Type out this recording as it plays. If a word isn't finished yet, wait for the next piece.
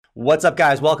What's up,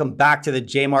 guys? Welcome back to the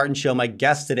Jay Martin Show. My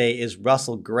guest today is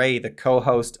Russell Gray, the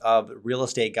co-host of the Real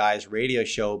Estate Guys radio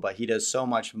show, but he does so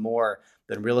much more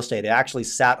than real estate. I actually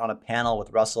sat on a panel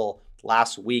with Russell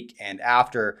last week, and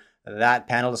after that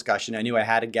panel discussion, I knew I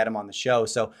had to get him on the show.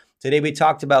 So today we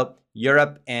talked about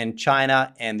Europe and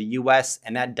China and the US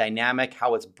and that dynamic,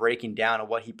 how it's breaking down and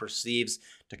what he perceives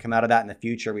to come out of that in the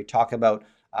future. We talk about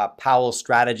Powell's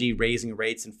strategy, raising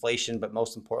rates, inflation, but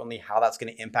most importantly, how that's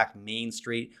going to impact Main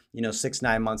Street,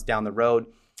 6-9 months down the road.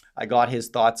 I got his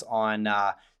thoughts on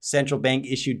central bank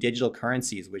issued digital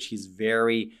currencies, which he's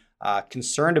very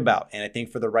concerned about. And I think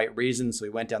for the right reasons. So we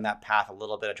went down that path a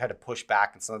little bit. I tried to push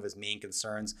back on some of his main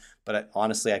concerns, but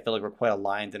honestly, I feel like we're quite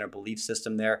aligned in our belief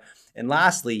system there. And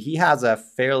lastly, he has a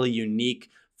fairly unique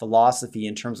philosophy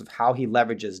in terms of how he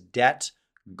leverages debt,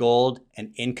 gold,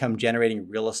 and income generating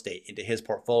real estate into his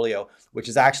portfolio, which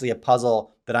is actually a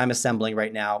puzzle that I'm assembling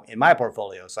right now in my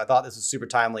portfolio. So I thought this was super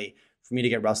timely for me to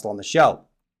get Russell on the show.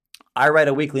 I write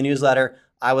a weekly newsletter.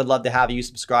 I would love to have you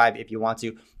subscribe if you want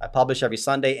to. I publish every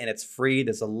Sunday and it's free.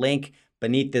 There's a link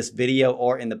beneath this video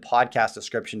or in the podcast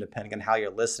description, depending on how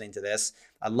you're listening to this.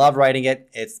 I love writing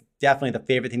it. It's definitely the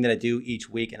favorite thing that I do each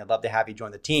week, and I'd love to have you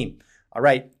join the team. All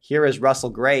right, here is Russell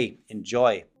Gray.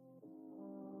 Enjoy.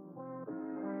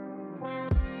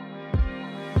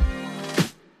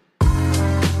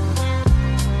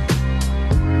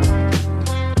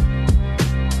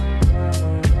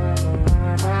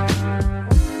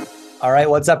 All right,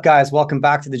 what's up, guys? Welcome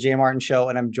back to the Jay Martin Show,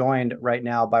 and I'm joined right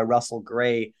now by Russell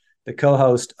Gray, the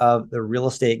co-host of the Real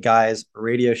Estate Guys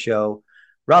radio show.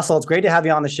 Russell, it's great to have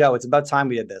you on the show. It's about time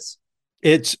we did this.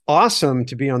 It's awesome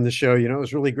to be on the show. It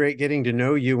was really great getting to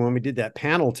know you when we did that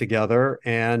panel together.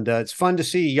 And it's fun to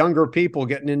see younger people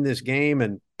getting in this game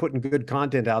and putting good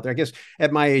content out there. I guess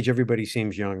at my age, everybody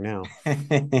seems young now.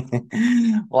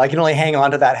 Well, I can only hang on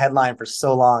to that headline for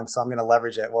so long, so I'm going to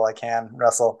leverage it while I can,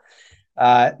 Russell.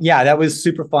 Yeah, that was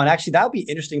super fun. Actually, that would be an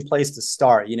interesting place to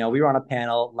start. We were on a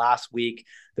panel last week.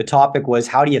 The topic was,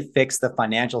 how do you fix the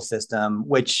financial system,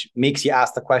 which makes you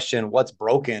ask the question, what's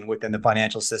broken within the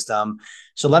financial system?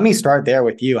 So let me start there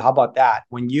with you. How about that?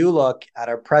 When you look at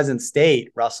our present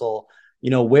state, Russell,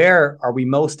 where are we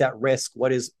most at risk?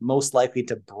 What is most likely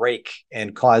to break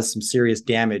and cause some serious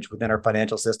damage within our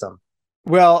financial system?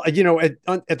 Well, at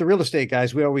the Real Estate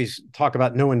Guys, we always talk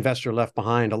about no investor left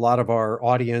behind. A lot of our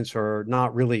audience are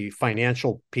not really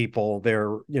financial people.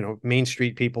 They're, Main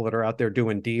Street people that are out there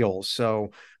doing deals.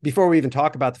 So before we even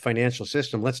talk about the financial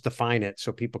system, let's define it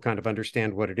so people kind of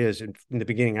understand what it is. And in the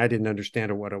beginning, I didn't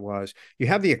understand what it was. You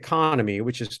have the economy,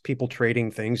 which is people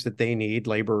trading things that they need,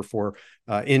 labor for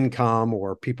income,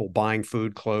 or people buying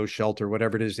food, clothes, shelter,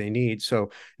 whatever it is they need. So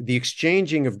the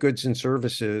exchanging of goods and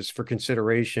services for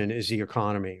consideration is the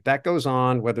economy. That goes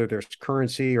on whether there's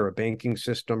currency or a banking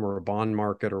system or a bond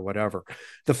market or whatever.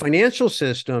 The financial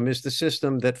system is the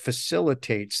system that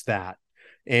facilitates that.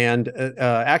 And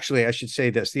actually, I should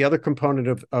say this: the other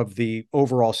component of the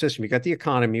overall system, you got the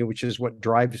economy, which is what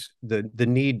drives the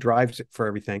need, drives it for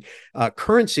everything.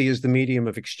 Currency is the medium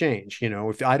of exchange.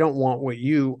 If I don't want what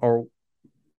you are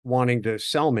wanting to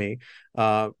sell me,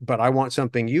 but I want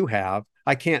something you have,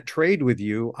 I can't trade with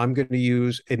you. I'm going to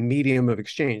use a medium of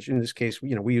exchange. In this case,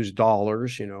 we use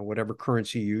dollars, whatever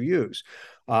currency you use.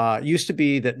 It used to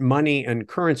be that money and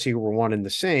currency were one and the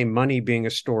same, money being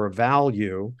a store of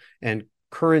value and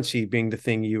currency being the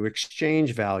thing you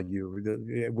exchange value.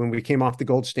 When we came off the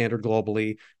gold standard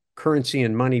globally, currency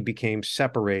and money became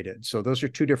separated. So those are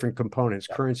two different components,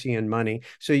 currency and money.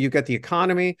 So you've got the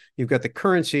economy, you've got the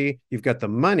currency, you've got the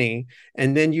money,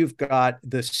 and then you've got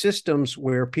the systems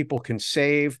where people can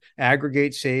save,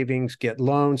 aggregate savings, get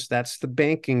loans. That's the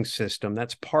banking system.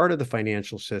 That's part of the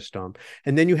financial system.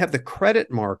 And then you have the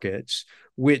credit markets,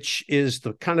 which is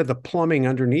the kind of the plumbing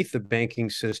underneath the banking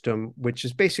system, which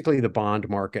is basically the bond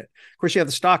market. Of course, you have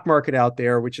the stock market out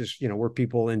there, which is, where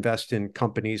people invest in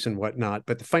companies and whatnot.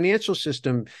 But the financial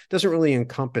system doesn't really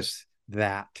encompass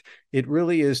that. It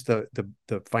really is the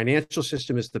financial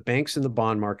system is the banks and the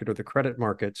bond market, or the credit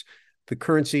markets, the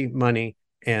currency, money,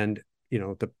 and,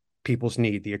 the people's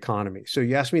need, the economy. So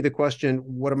you asked me the question,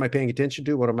 what am I paying attention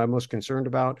to? What am I most concerned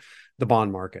about? The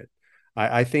bond market.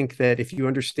 I think that if you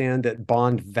understand that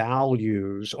bond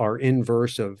values are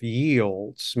inverse of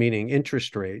yields, meaning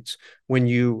interest rates, when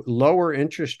you lower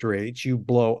interest rates, you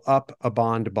blow up a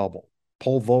bond bubble.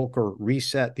 Paul Volcker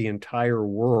reset the entire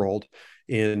world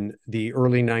in the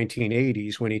early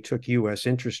 1980s when he took US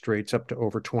interest rates up to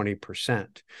over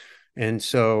 20%. And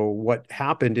so what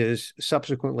happened is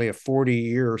subsequently a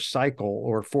 40-year cycle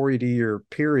or 40-year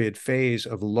period phase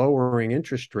of lowering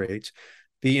interest rates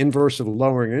The inverse of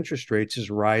lowering interest rates is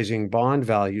rising bond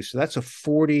value. So that's a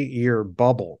 40-year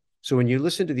bubble. So when you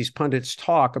listen to these pundits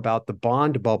talk about the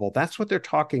bond bubble, that's what they're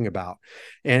talking about.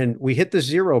 And we hit the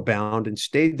zero bound and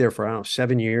stayed there for, I don't know,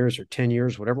 7 years or 10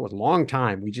 years, whatever it was, a long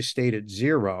time. We just stayed at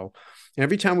zero. And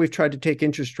every time we've tried to take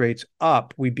interest rates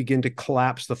up, we begin to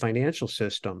collapse the financial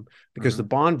system because the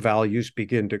bond values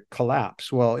begin to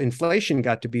collapse. Well, inflation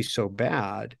got to be so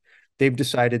bad, they've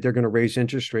decided they're going to raise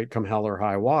interest rate come hell or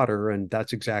high water. And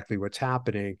that's exactly what's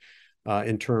happening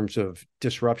in terms of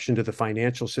disruption to the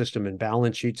financial system and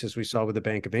balance sheets, as we saw with the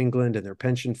Bank of England and their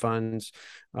pension funds,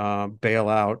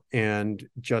 bailout, and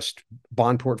just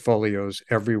bond portfolios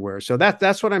everywhere. So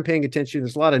that's what I'm paying attention to.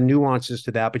 There's a lot of nuances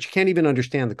to that, but you can't even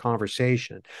understand the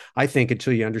conversation, I think,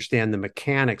 until you understand the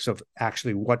mechanics of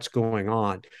actually what's going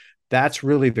on. That's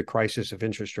really the crisis of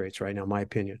interest rates right now, in my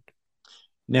opinion.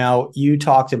 Now, you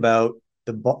talked about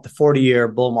the 40-year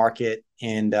bull market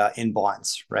in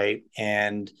bonds, right?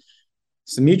 And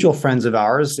some mutual friends of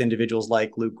ours, individuals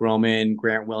like Luke Gromen,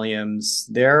 Grant Williams,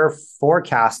 they're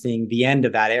forecasting the end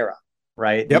of that era,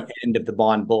 right? Yep. The end of the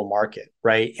bond bull market,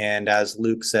 right? And as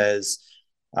Luke says,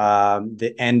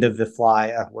 the end of the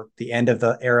fly, the end of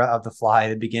the era of the fly,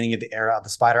 the beginning of the era of the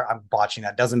spider. I'm botching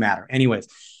that. Doesn't matter. Anyways,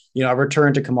 a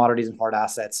return to commodities and hard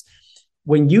assets.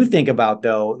 When you think about,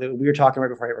 though, we were talking right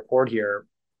before I hit record here,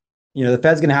 the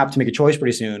Fed's going to have to make a choice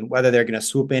pretty soon, whether they're going to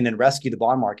swoop in and rescue the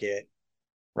bond market,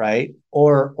 right?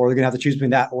 Or they're going to have to choose between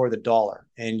that or the dollar.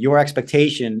 And your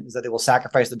expectation is that they will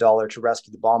sacrifice the dollar to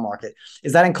rescue the bond market.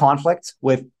 Is that in conflict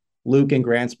with Luke and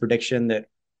Grant's prediction that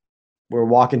we're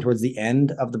walking towards the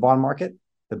end of the bond market,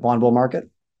 the bond bull market?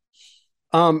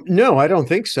 No, I don't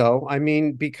think so. I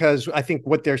mean, because I think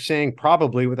what they're saying,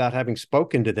 probably without having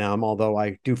spoken to them, although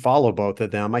I do follow both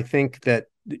of them, I think that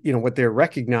what they're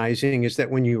recognizing is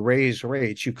that when you raise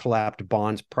rates, you collapse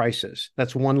bonds prices.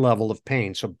 That's one level of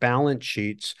pain. So balance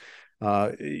sheets,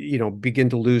 begin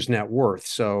to lose net worth.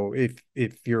 So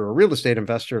if you're a real estate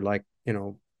investor, like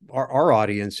our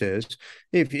audience is,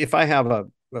 if I have a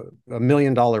 $1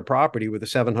 million property with a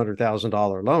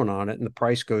 $700,000 loan on it, and the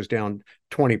price goes down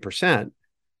 20%,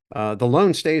 the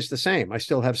loan stays the same. I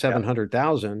still have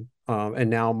 700,000, and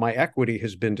now my equity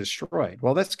has been destroyed.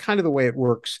 Well, that's kind of the way it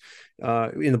works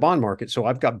in the bond market. So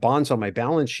I've got bonds on my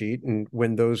balance sheet, and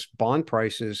when those bond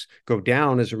prices go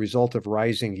down as a result of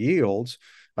rising yields,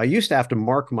 I used to have to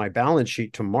mark my balance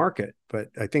sheet to market, but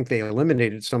I think they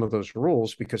eliminated some of those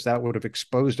rules because that would have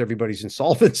exposed everybody's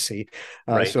insolvency.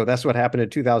 Right. So that's what happened in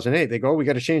 2008. They go, we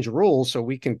got to change the rules so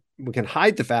we can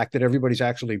hide the fact that everybody's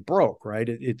actually broke, right?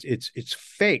 It's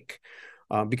fake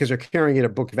because they're carrying it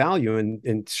at book value,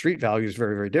 and street value is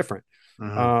very, very different.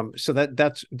 So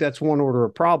that's one order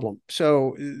of problem.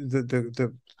 So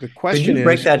the question is, could you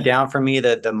break that down for me,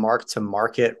 the mark to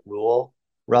market rule,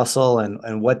 Russell,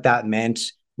 and what that meant?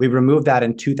 We removed that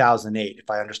in 2008, if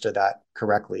I understood that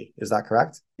correctly. Is that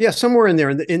correct? Yeah, somewhere in there.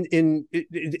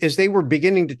 As they were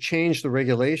beginning to change the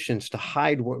regulations to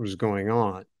hide what was going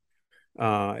on,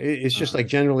 it's just like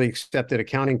generally accepted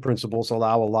accounting principles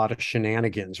allow a lot of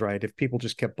shenanigans, right? If people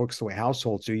just kept books the way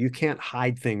households do, you can't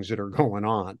hide things that are going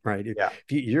on, right?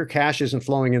 If your cash isn't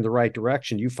flowing in the right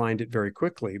direction, you find it very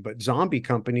quickly. But zombie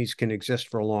companies can exist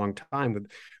for a long time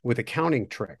with accounting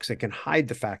tricks. They can hide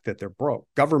the fact that they're broke.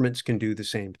 Governments can do the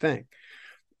same thing.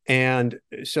 And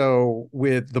so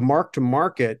with the mark to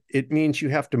market, it means you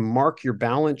have to mark your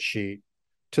balance sheet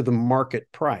to the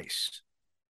market price.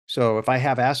 So if I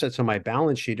have assets on my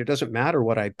balance sheet, it doesn't matter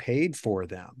what I paid for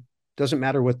them. It doesn't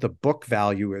matter what the book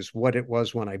value is, what it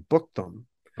was when I booked them.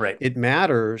 Right. It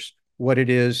matters what it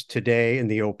is today in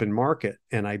the open market.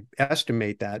 And I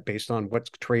estimate that based on what's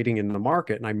trading in the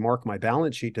market. And I mark my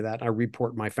balance sheet to that. And I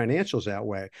report my financials that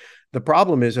way. The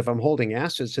problem is if I'm holding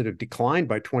assets that have declined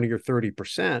by 20 or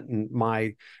 30%, and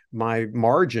my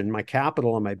margin, my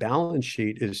capital on my balance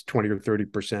sheet is 20 or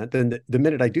 30%, then the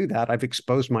minute I do that, I've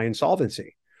exposed my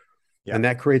insolvency. Yeah. And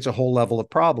that creates a whole level of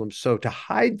problems. So to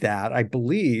hide that, I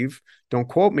believe, don't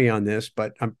quote me on this,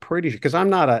 but I'm pretty sure, because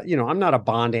I'm not a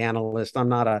bond analyst. I'm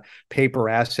not a paper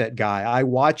asset guy. I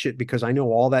watch it because I know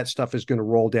all that stuff is going to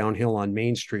roll downhill on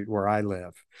Main Street where I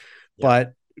live. Yeah.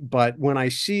 But when I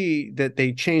see that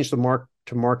they change the mark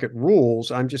to market rules,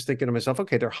 I'm just thinking to myself,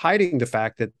 okay, they're hiding the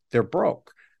fact that they're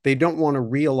broke. They don't want to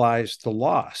realize the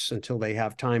loss until they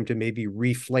have time to maybe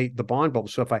reflate the bond bubble.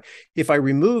 So if I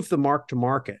remove the mark to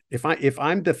market, if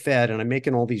I'm the Fed and I'm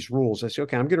making all these rules, I say,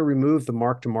 okay, I'm going to remove the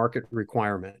mark to market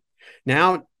requirement.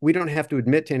 Now we don't have to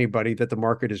admit to anybody that the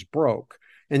market is broke.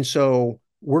 And so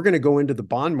we're going to go into the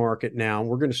bond market now.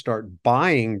 We're going to start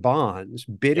buying bonds,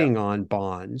 bidding on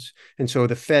bonds. And so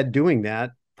the Fed doing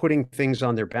that putting things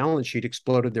on their balance sheet,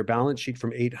 exploded their balance sheet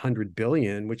from 800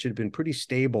 billion, which had been pretty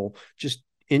stable, just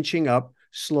inching up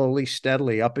slowly,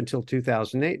 steadily up until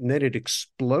 2008. And then it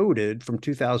exploded from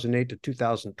 2008 to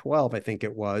 2012, I think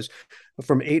it was,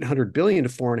 from 800 billion to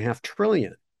 4.5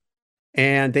 trillion.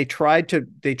 And they tried to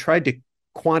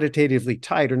quantitatively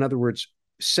tight, or in other words,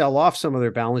 sell off some of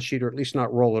their balance sheet, or at least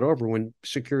not roll it over. When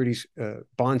securities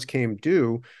bonds came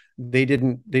due, they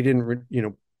didn't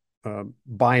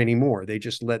buy any more. They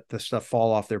just let the stuff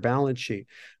fall off their balance sheet.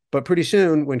 But pretty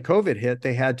soon, when COVID hit,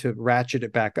 they had to ratchet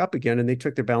it back up again, and they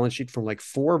took their balance sheet from like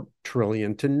 4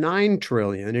 trillion to 9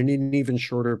 trillion in an even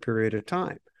shorter period of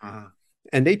time.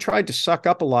 And they tried to suck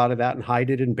up a lot of that and hide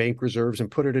it in bank reserves and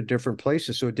put it at different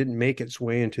places so it didn't make its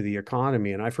way into the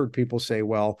economy. And I've heard people say,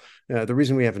 well, the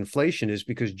reason we have inflation is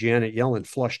because Janet Yellen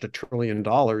flushed $1 trillion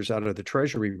out of the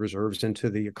Treasury reserves into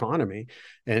the economy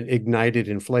and ignited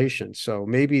inflation. So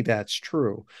maybe that's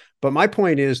true. But my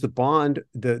point is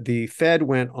the Fed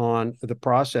went on the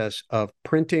process of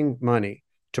printing money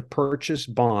to purchase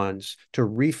bonds, to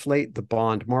reflate the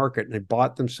bond market, and they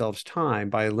bought themselves time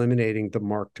by eliminating the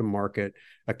mark-to-market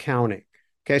accounting.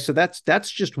 Okay, so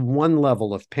that's just one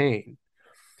level of pain.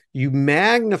 You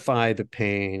magnify the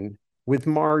pain with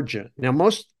margin. Now,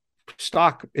 most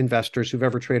stock investors who've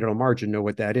ever traded on margin know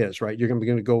what that is, right? You're going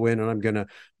to go in and I'm going to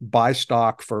buy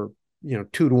stock for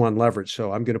 2-to-1 leverage.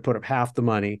 So I'm going to put up half the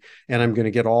money and I'm going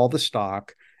to get all the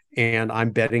stock, and I'm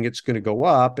betting it's going to go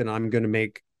up, and I'm going to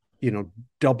make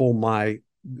double my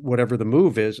whatever the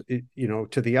move is,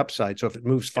 to the upside. So if it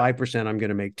moves 5%, I'm going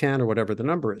to make 10 or whatever the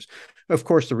number is. Of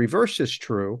course, the reverse is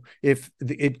true. If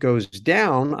it goes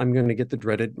down, I'm going to get the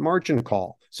dreaded margin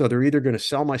call. So they're either going to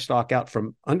sell my stock out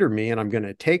from under me and I'm going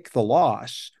to take the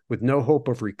loss with no hope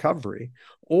of recovery,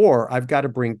 or I've got to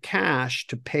bring cash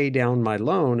to pay down my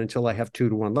loan until I have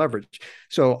 2-to-1 leverage.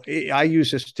 So I use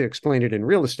this to explain it in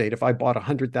real estate. If I bought a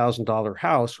 $100,000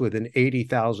 house with an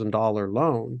 $80,000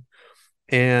 loan,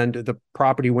 and the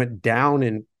property went down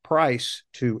in price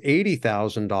to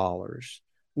 $80,000.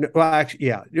 Well, actually,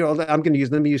 yeah, let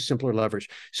me use simpler leverage.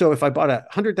 So if I bought a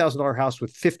 $100,000 house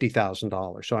with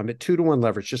 $50,000, so I'm at 2-to-1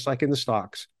 leverage, just like in the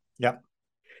stocks. Yeah.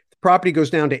 The property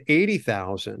goes down to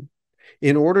 80,000.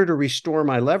 In order to restore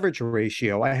my leverage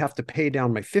ratio, I have to pay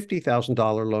down my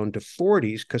 $50,000 loan to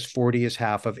 40s, because 40 is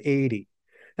half of 80.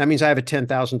 That means I have a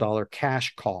 $10,000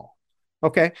 cash call.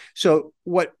 Okay, so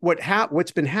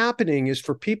what's been happening is,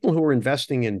 for people who are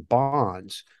investing in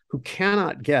bonds who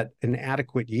cannot get an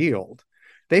adequate yield,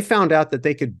 they found out that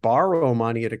they could borrow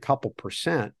money at a couple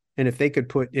percent, and if they could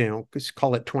put, just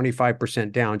call it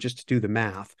 25% down, just to do the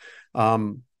math,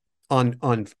 on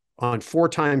 4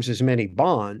 times as many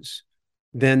bonds,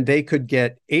 then they could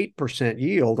get 8%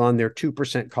 yield on their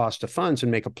 2% cost of funds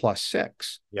and make a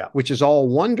 +6, which is all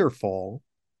wonderful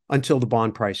until the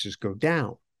bond prices go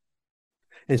down.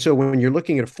 And so when you're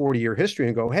looking at a 40-year history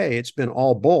and go, hey, it's been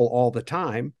all bull all the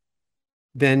time,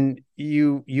 then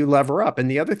you lever up.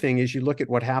 And the other thing is, you look at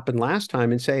what happened last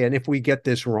time and say, and if we get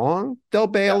this wrong, they'll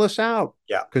bail us out.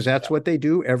 Yeah. Because that's what they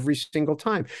do every single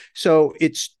time. So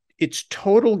it's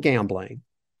total gambling.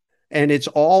 And it's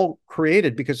all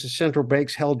created because the central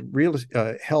banks held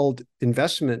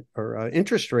investment or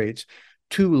interest rates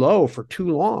too low for too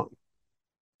long.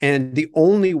 And the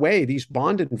only way these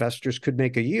bond investors could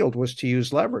make a yield was to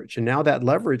use leverage. And now that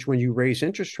leverage, when you raise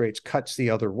interest rates, cuts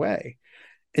the other way.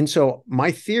 And so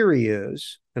my theory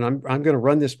is, and I'm going to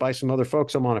run this by some other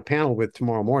folks I'm on a panel with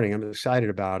tomorrow morning. I'm excited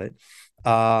about it.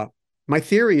 My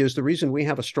theory is the reason we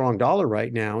have a strong dollar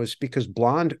right now is because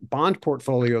bond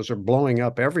portfolios are blowing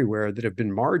up everywhere that have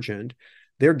been margined.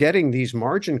 They're getting these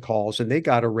margin calls and they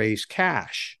got to raise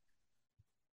cash.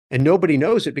 And nobody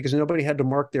knows it because nobody had to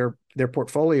mark their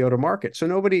portfolio to market. So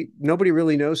nobody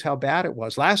really knows how bad it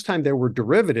was. Last time there were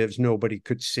derivatives nobody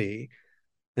could see.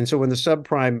 And so when the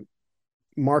subprime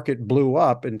market blew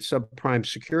up and subprime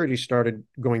securities started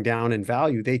going down in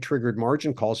value, they triggered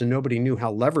margin calls and nobody knew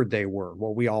how levered they were.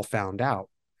 Well, we all found out.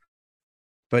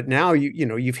 But now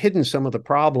you've hidden some of the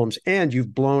problems and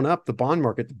you've blown up the bond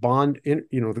market.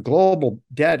 The global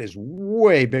debt is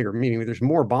way bigger, meaning there's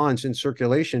more bonds in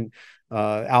circulation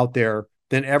out there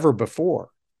than ever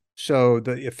before. So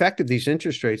the effect of these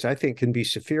interest rates, I think, can be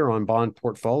severe on bond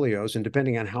portfolios. And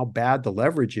depending on how bad the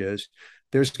leverage is,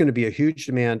 there's going to be a huge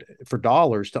demand for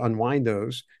dollars to unwind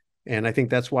those. And I think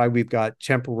that's why we've got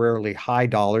temporarily high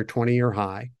dollar, 20-year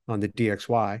high on the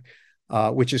DXY,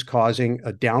 which is causing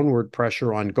a downward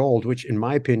pressure on gold, which in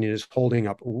my opinion is holding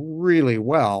up really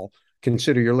well.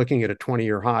 Consider you're looking at a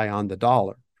 20-year high on the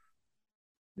dollar.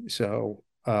 So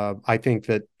I think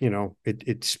that,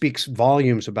 it speaks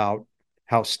volumes about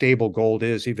how stable gold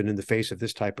is, even in the face of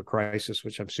this type of crisis,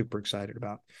 which I'm super excited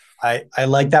about. I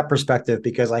like that perspective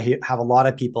because I have a lot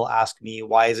of people ask me,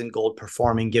 why isn't gold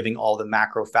performing given all the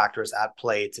macro factors at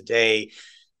play today?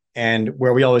 And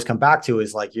where we always come back to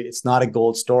is like, it's not a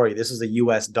gold story. This is a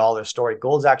US dollar story.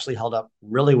 Gold's actually held up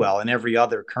really well in every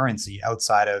other currency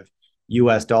outside of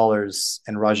US dollars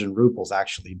and Russian rubles,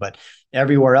 actually. But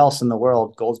everywhere else in the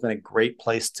world, gold's been a great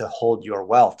place to hold your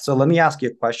wealth. So let me ask you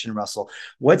a question, Russell.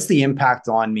 What's the impact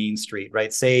on Main Street,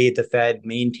 right? Say the Fed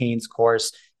maintains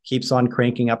course, keeps on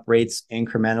cranking up rates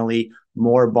incrementally,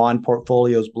 more bond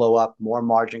portfolios blow up, more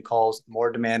margin calls,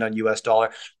 more demand on US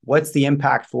dollar. What's the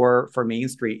impact for Main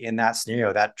Street in that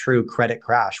scenario, that true credit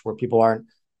crash where people aren't,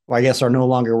 well, I guess, are no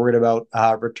longer worried about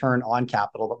return on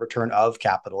capital, but return of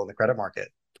capital in the credit market?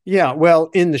 Yeah,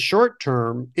 well, in the short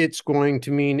term, it's going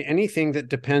to mean anything that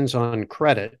depends on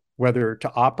credit, whether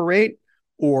to operate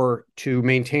or to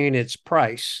maintain its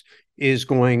price, is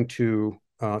going to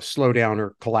slow down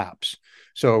or collapse.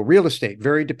 So real estate,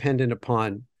 very dependent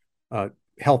upon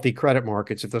healthy credit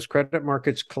markets. If those credit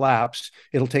markets collapse,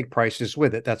 it'll take prices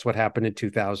with it. That's what happened in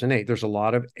 2008. There's a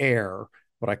lot of air,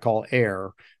 what I call air,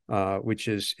 which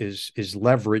is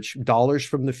leverage, dollars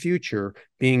from the future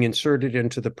being inserted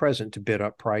into the present to bid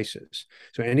up prices.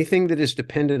 So anything that is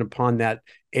dependent upon that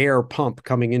air pump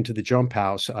coming into the jump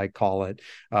house, I call it,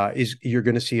 is you're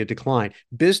going to see a decline.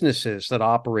 Businesses that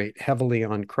operate heavily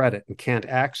on credit and can't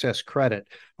access credit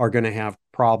are going to have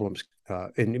problems.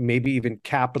 And maybe even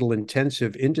capital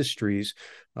intensive industries,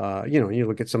 you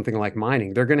look at something like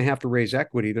mining, they're going to have to raise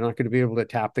equity. They're not going to be able to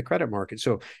tap the credit market.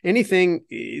 So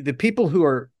the people who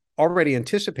are already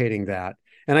anticipating that,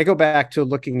 and I go back to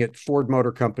looking at Ford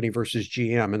Motor Company versus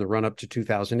GM in the run up to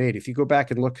 2008. If you go back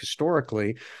and look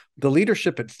historically, the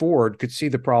leadership at Ford could see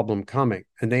the problem coming,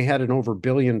 and they had an over $1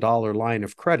 billion line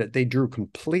of credit. They drew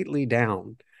completely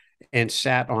down and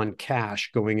sat on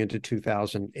cash going into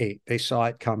 2008. They saw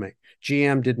it coming.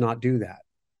 GM did not do that.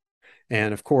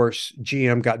 And of course,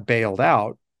 GM got bailed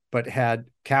out, but had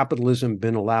capitalism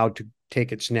been allowed to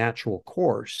take its natural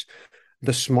course,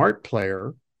 the smart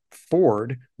player,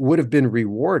 Ford, would have been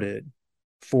rewarded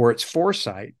for its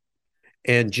foresight,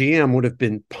 and GM would have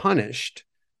been punished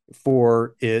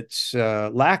for its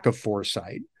lack of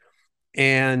foresight.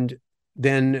 And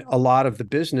then a lot of the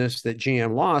business that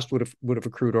GM lost would have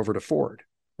accrued over to Ford,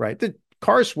 right? The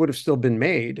cars would have still been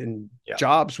made and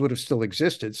jobs would have still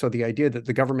existed. So the idea that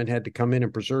the government had to come in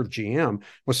and preserve GM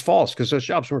was false, because those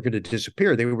jobs weren't going to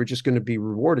disappear. They were just going to be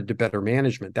rewarded to better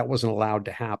management. That wasn't allowed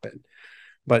to happen.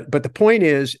 But the point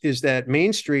is that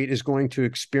Main Street is going to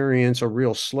experience a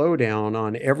real slowdown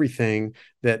on everything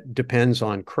that depends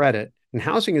on credit. And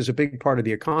housing is a big part of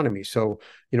the economy. So,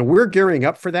 we're gearing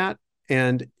up for that.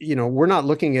 And, we're not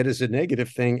looking at it as a negative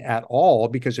thing at all,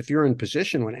 because if you're in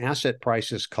position when asset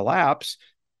prices collapse,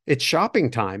 it's shopping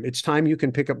time. It's time you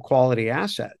can pick up quality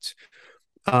assets.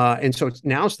 And so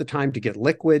now's the time to get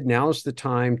liquid. Now's the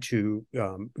time to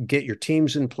get your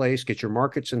teams in place, get your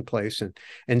markets in place,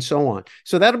 and so on.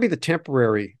 So that'll be the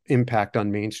temporary impact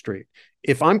on Main Street.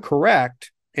 If I'm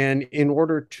correct, and in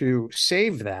order to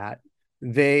save that,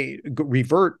 they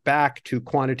revert back to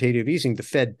quantitative easing. The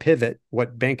Fed pivot,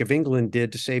 what Bank of England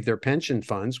did to save their pension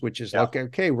funds, which is like,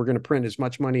 okay, we're going to print as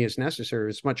much money as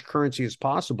necessary, as much currency as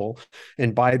possible,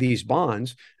 and buy these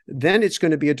bonds. Then it's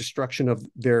going to be a destruction of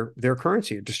their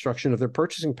currency, a destruction of their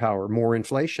purchasing power, more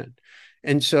inflation.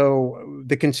 And so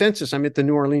the consensus, I'm at the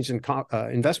New Orleans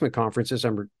investment conference as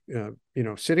I'm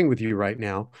sitting with you right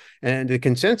now, and the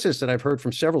consensus that I've heard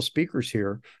from several speakers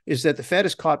here is that the Fed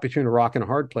is caught between a rock and a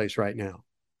hard place right now.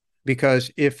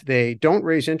 Because if they don't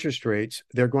raise interest rates,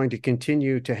 they're going to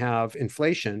continue to have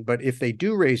inflation. But if they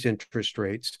do raise interest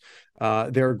rates,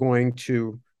 they're going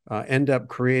to end up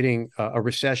creating a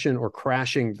recession or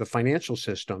crashing the financial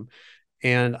system.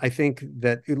 And I think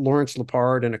that Lawrence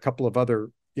Lepard and a couple of other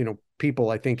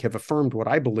people, I think, have affirmed what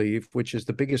I believe, which is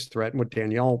the biggest threat, and what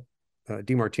Danielle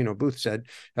DiMartino Booth said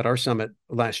at our summit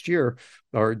last year,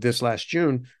 or this last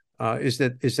June, is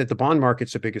that the bond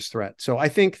market's the biggest threat. So I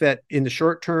think that in the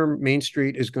short term, Main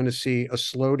Street is going to see a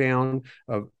slowdown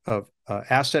of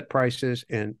asset prices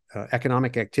and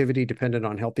economic activity dependent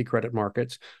on healthy credit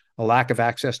markets, a lack of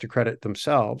access to credit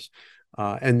themselves.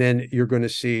 And then you're going to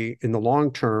see in the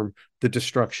long term the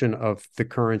destruction of the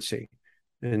currency.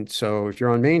 And so if you're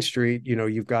on Main Street,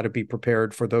 you've got to be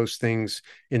prepared for those things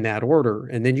in that order.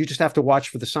 And then you just have to watch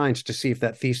for the signs to see if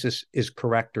that thesis is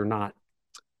correct or not.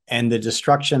 And the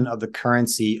destruction of the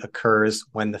currency occurs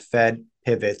when the Fed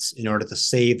pivots in order to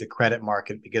save the credit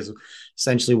market, because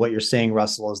essentially what you're saying,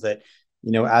 Russell, is that,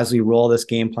 as we roll this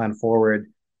game plan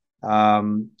forward,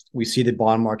 we see the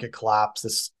bond market collapse.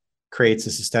 This creates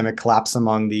a systemic collapse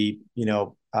among the,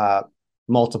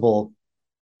 multiple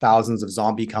thousands of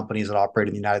zombie companies that operate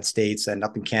in the United States and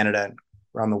up in Canada and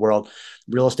around the world.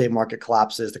 Real estate market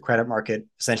collapses, the credit market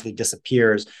essentially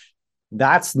disappears.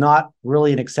 That's not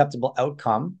really an acceptable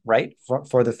outcome, right,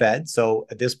 for the Fed. So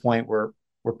at this point, we're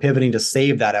pivoting to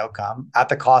save that outcome at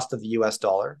the cost of the US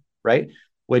dollar, right?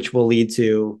 Which will lead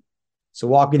to, so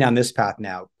walk me down this path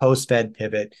now, post-Fed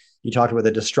pivot, you talked about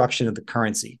the destruction of the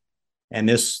currency. And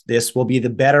this will be the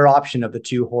better option of the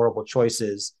two horrible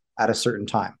choices at a certain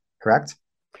time, correct?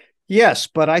 Yes,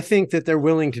 but I think that they're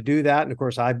willing to do that. And of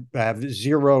course, I have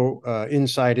zero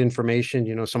inside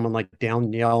information. Someone like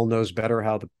Danielle knows better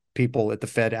how the people at the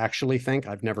Fed actually think.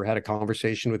 I've never had a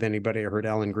conversation with anybody. I heard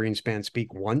Alan Greenspan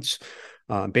speak once.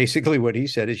 Basically, what he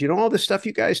said is, all the stuff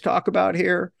you guys talk about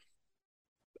here,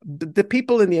 the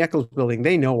people in the Eccles building,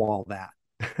 they know all that.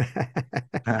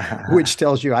 Which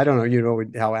tells you, I don't know,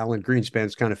 how Alan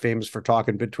Greenspan's kind of famous for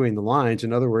talking between the lines.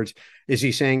 In other words, is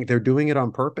he saying they're doing it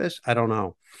on purpose? I don't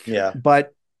know. Yeah.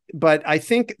 But I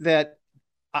think that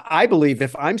I believe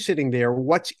if I'm sitting there,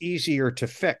 what's easier to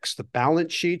fix? The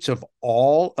balance sheets of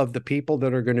all of the people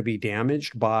that are going to be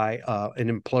damaged by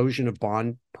an implosion of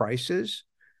bond prices,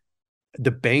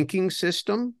 the banking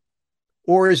system,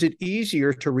 or is it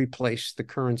easier to replace the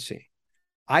currency?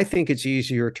 I think it's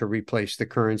easier to replace the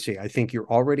currency. I think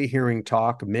you're already hearing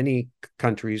talk, many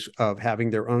countries, of having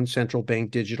their own central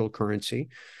bank digital currency.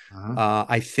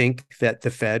 I think that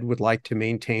the Fed would like to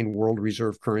maintain world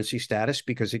reserve currency status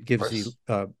because it gives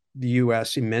the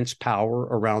U.S. immense power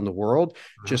around the world.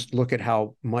 Just look at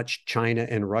how much China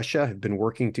and Russia have been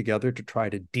working together to try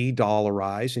to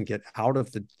de-dollarize and get out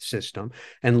of the system.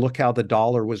 And look how the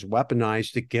dollar was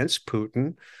weaponized against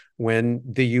Putin when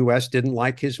the U.S. didn't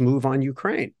like his move on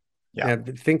Ukraine. Yeah.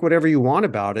 Think whatever you want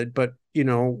about it, but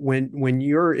when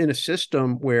you're in a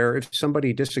system where if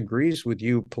somebody disagrees with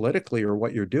you politically or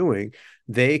what you're doing,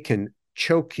 they can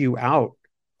choke you out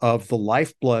of the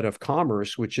lifeblood of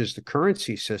commerce, which is the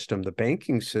currency system, the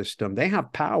banking system. They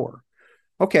have power.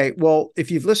 Okay, well, if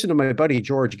you've listened to my buddy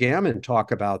George Gammon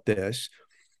talk about this,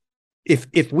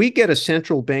 if we get a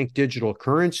central bank digital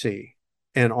currency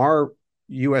and our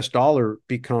US dollar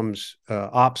becomes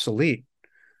obsolete,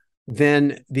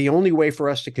 then the only way for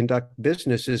us to conduct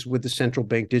business is with the central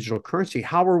bank digital currency.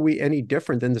 How are we any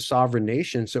different than the sovereign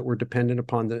nations that were dependent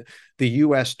upon the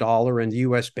US dollar and the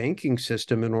US banking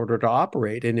system in order to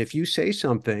operate? And if you say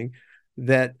something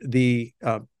that the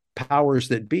powers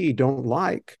that be don't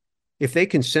like, if they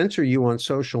can censor you on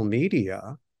social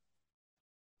media,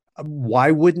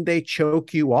 why wouldn't they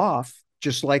choke you off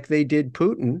just like they did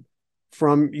Putin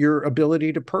from your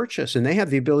ability to purchase? And they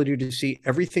have the ability to see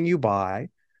everything you buy,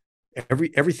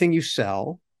 everything you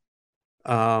sell,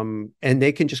 and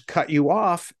they can just cut you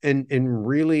off and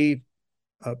really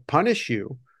punish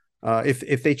you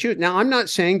if they choose. Now, I'm not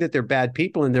saying that they're bad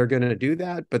people and they're going to do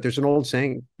that, but there's an old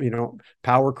saying,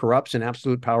 power corrupts and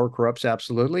absolute power corrupts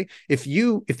absolutely. If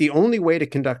the only way to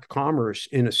conduct commerce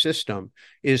in a system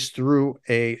is through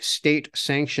a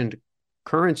state-sanctioned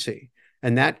currency,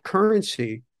 and that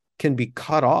currency can be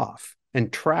cut off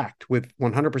and tracked with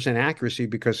 100% accuracy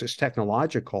because it's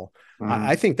technological,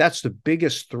 I think that's the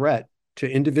biggest threat to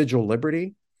individual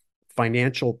liberty,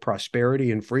 financial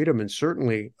prosperity and freedom, and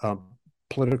certainly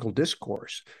political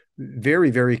discourse. Very,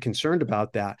 very concerned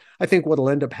about that. I think what will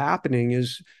end up happening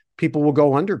is people will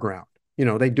go underground.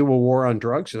 They do a war on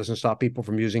drugs. It doesn't stop people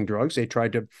from using drugs. They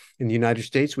tried to, in the United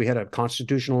States, we had a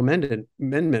constitutional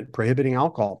amendment prohibiting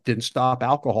alcohol. Didn't stop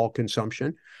alcohol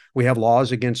consumption. We have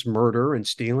laws against murder and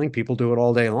stealing. People do it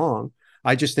all day long.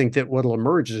 I just think that what will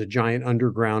emerge is a giant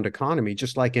underground economy,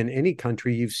 just like in any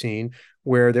country you've seen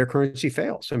where their currency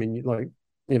fails. I mean,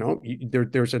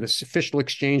 there's an official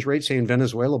exchange rate, say in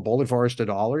Venezuela, bolivars to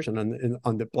dollars, and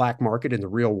on the black market in the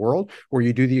real world where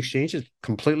you do the exchange, it's a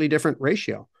completely different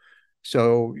ratio.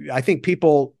 So I think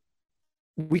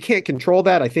we can't control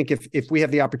that. I think if we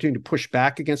have the opportunity to push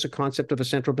back against the concept of a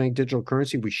central bank digital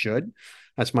currency, we should.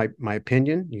 That's my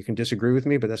opinion. You can disagree with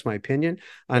me, but that's my opinion.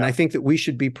 And I think that we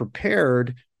should be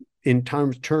prepared in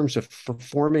terms of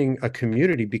forming a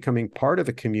community, becoming part of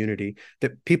a community,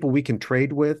 that people we can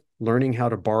trade with, learning how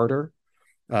to barter,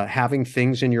 having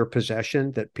things in your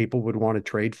possession that people would want to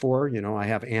trade for. I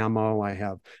have ammo, I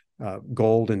have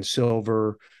gold and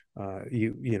silver.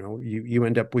 You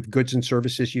end up with goods and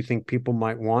services you think people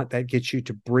might want. That gets you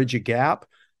to bridge a gap.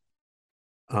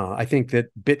 I think that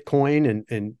Bitcoin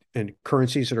and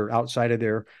currencies that are outside of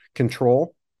their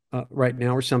control right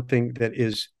now are something that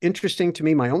is interesting to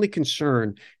me. My only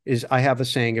concern is I have a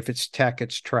saying, if it's tech,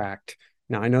 it's tracked.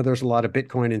 Now, I know there's a lot of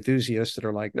Bitcoin enthusiasts that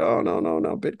are like, no,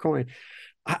 Bitcoin.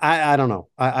 I don't know.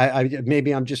 I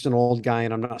maybe I'm just an old guy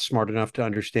and I'm not smart enough to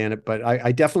understand it, but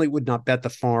I definitely would not bet the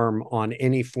farm on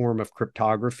any form of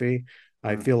cryptography.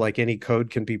 I Mm. feel like any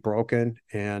code can be broken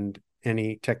and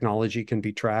any technology can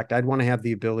be tracked. I'd want to have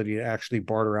the ability to actually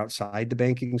barter outside the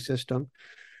banking system.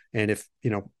 And if,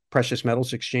 precious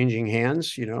metals exchanging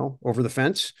hands, over the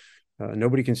fence,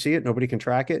 nobody can see it, nobody can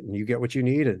track it, and you get what you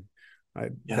need. And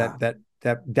Yeah.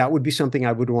 that would be something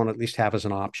I would want to at least have as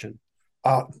an option.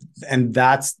 Uh, and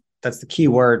that's the key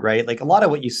word, right? Like a lot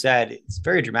of what you said, it's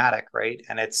very dramatic, right?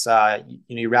 And it's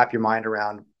you wrap your mind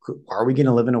around, are we going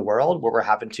to live in a world where we're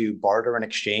having to barter and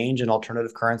exchange and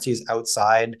alternative currencies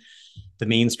outside the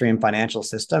mainstream financial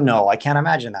system? No, I can't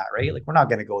imagine that, right? Like we're not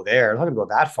going to go there. We're not going to go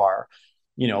that far,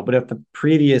 but if the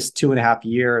previous 2.5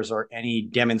 years are any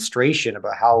demonstration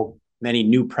about how many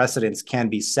new precedents can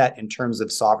be set in terms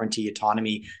of sovereignty,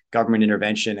 autonomy, government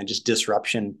intervention, and just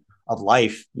disruption of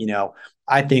life,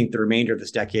 I think the remainder of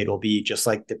this decade will be just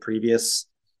like the previous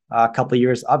couple of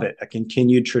years of it, a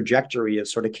continued trajectory of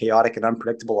sort of chaotic and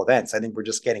unpredictable events. I think we're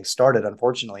just getting started,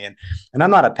 unfortunately. And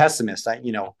I'm not a pessimist. I'm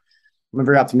a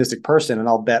very optimistic person, and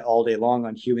I'll bet all day long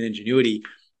on human ingenuity.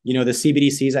 The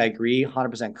CBDCs, I agree,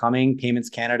 100% coming. Payments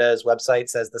Canada's website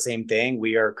says the same thing.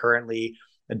 We are currently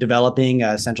developing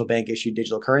a central bank issued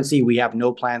digital currency. We have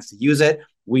no plans to use it.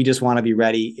 We just want to be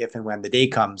ready if and when the day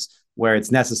comes where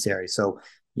it's necessary. So,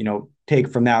 take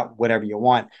from that whatever you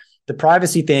want. The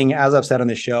privacy thing, as I've said on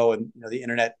the show, and the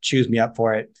internet chews me up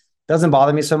for it, doesn't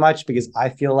bother me so much because I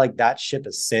feel like that ship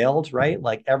has sailed, right?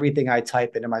 Like everything I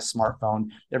type into my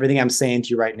smartphone, everything I'm saying to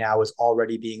you right now is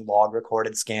already being logged,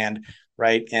 recorded, scanned,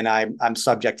 right? And I'm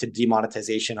subject to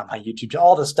demonetization on my YouTube,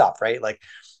 all this stuff, right? Like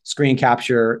screen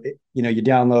capture, you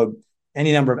download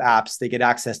any number of apps, they get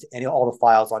access to all the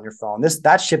files on your phone.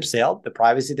 That ship sailed, the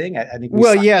privacy thing. I think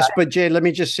Well, yes, but Jay, let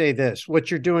me just say this.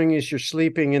 What you're doing is you're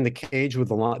sleeping in the cage with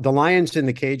the lion. The lion's in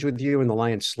the cage with you and the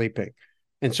lion's sleeping.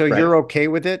 And so right. you're okay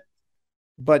with it.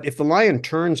 But if the lion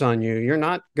turns on you, you're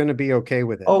not going to be okay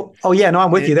with it. Oh yeah, no,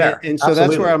 I'm with you And, there. and so that's where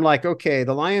Absolutely. I'm like, okay,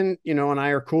 the lion, and I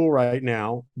are cool right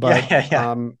now. Yeah, But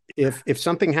yeah, yeah, if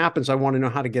something happens, I want to know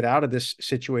how to get out of this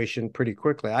situation pretty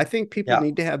quickly. I think people yeah,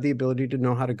 need to have the ability to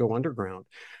know how to go underground,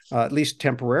 at least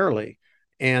temporarily,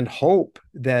 and hope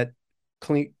that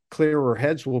clearer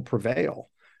heads will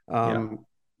prevail. yeah.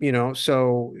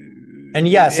 So And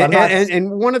yes, I'm not.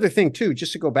 and one other thing too,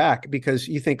 just to go back, because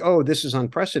you think, oh, this is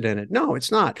unprecedented. No,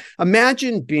 it's not.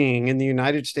 Imagine being in the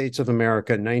United States of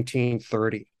America in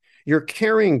 1930. You're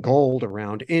carrying gold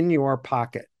around in your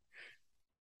pocket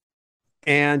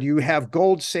and you have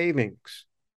gold savings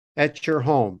at your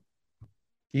home.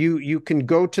 You can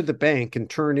go to the bank and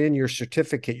turn in your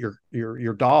certificate,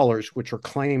 your dollars, which are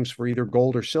claims for either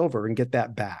gold or silver, and get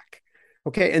that back.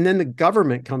 Okay. And then the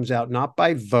government comes out, not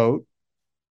by vote.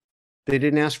 They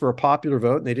didn't ask for a popular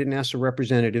vote, and they didn't ask the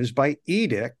representatives. By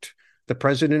edict, the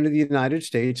President of the United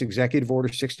States, Executive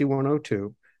Order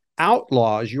 6102,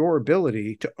 outlaws your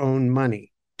ability to own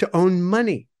money,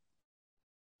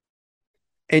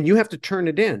 And you have to turn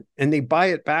it in, and they buy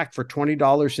it back for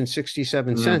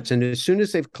 $20.67. And as soon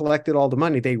as they've collected all the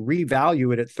money, they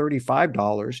revalue it at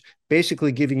 $35,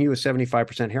 basically giving you a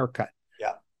 75% haircut.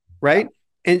 Yeah. Right. Yeah.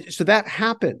 And so that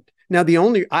happened. Now,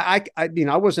 I mean,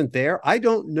 I wasn't there. I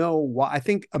don't know why. I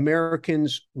think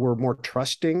Americans were more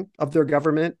trusting of their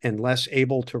government and less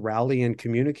able to rally and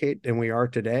communicate than we are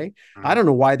today. I don't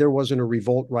know why there wasn't a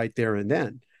revolt right there and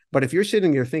then. But if you're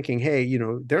sitting there thinking, hey,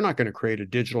 they're not going to create a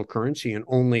digital currency and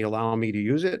only allow me to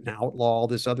use it and outlaw all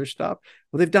this other stuff.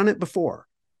 Well, they've done it before.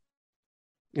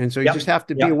 And so you just have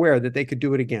to be aware that they could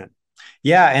do it again.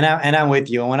 Yeah. And I'm with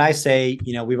you. And when I say,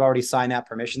 we've already signed that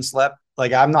permission slip,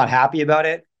 like I'm not happy about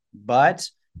it. But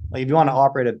like if you want to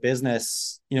operate a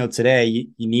business, today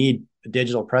you need a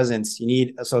digital presence, you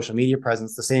need a social media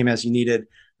presence, the same as you needed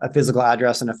a physical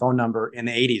address and a phone number in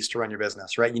the 80s to run your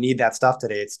business, right? You need that stuff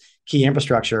today. It's key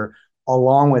infrastructure.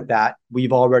 Along with that,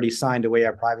 we've already signed away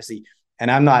our privacy. And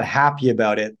I'm not happy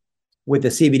about it. With the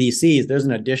CBDCs, there's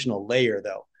an additional layer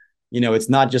though. It's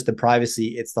not just the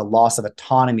privacy, it's the loss of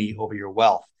autonomy over your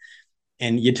wealth.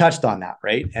 And you touched on that,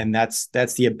 right? And that's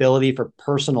the ability for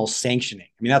personal sanctioning.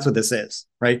 I mean, that's what this is,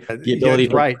 right? The ability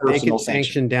for right. personal They can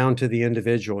sanction down to the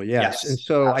individual. Yes. And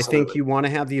so absolutely. I think you want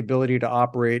to have the ability to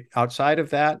operate outside of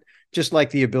that, just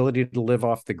like the ability to live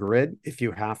off the grid if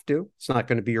you have to. It's not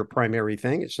going to be your primary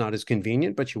thing. It's not as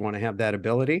convenient, but you want to have that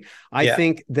ability. I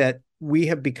think that we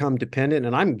have become dependent,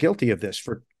 and I'm guilty of this.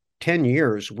 For 10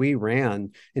 years, we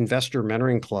ran Investor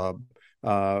Mentoring Club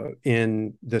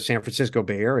in the San Francisco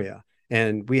Bay Area.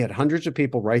 And we had hundreds of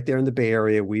people right there in the Bay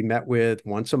Area we met with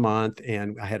once a month.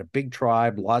 And I had a big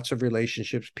tribe, lots of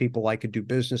relationships, people I could do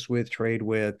business with, trade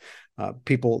with,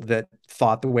 people that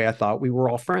thought the way I thought. We were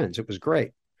all friends. It was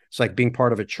great. It's like being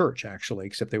part of a church, actually,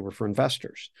 except they were for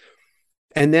investors.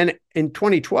 And then in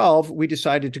 2012, we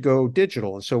decided to go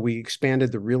digital. And so we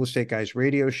expanded the Real Estate Guys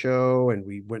radio show and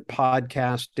we went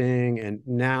podcasting. And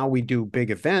now we do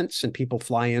big events and people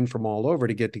fly in from all over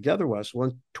to get together with us. Well,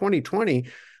 in 2020,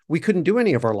 we couldn't do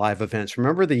any of our live events.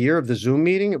 Remember the year of the Zoom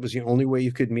meeting? It was the only way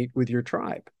you could meet with your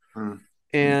tribe.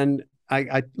 And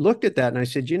I looked at that and I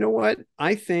said, you know what?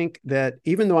 I think that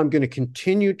even though I'm going to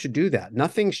continue to do that,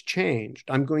 nothing's changed.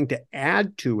 I'm going to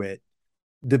add to it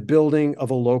the building of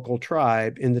a local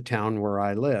tribe in the town where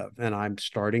I live. And I'm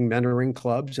starting mentoring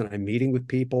clubs and I'm meeting with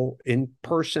people in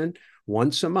person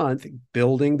once a month,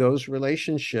 building those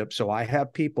relationships. So I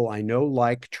have people I know,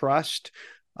 like, trust,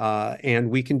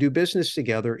 and we can do business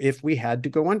together if we had to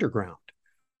go underground.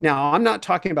 Now, I'm not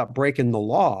talking about breaking the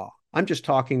law. I'm just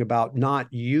talking about not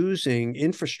using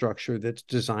infrastructure that's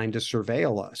designed to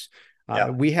surveil us.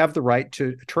 We have the right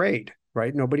to trade,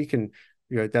 right? Nobody can,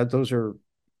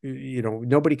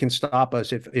 nobody can stop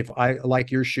us. If I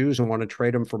like your shoes and want to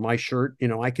trade them for my shirt,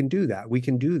 I can do that. We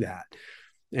can do that.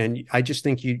 And I just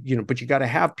think but you got to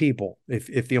have people.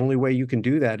 If the only way you can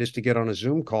do that is to get on a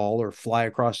Zoom call or fly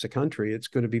across the country, it's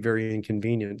going to be very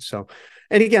inconvenient. So,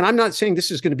 and again, I'm not saying this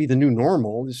is going to be the new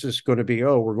normal. This is going to be,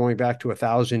 we're going back to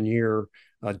 1,000-year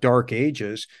dark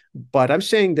ages. But I'm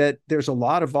saying that there's a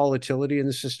lot of volatility in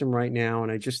the system right now.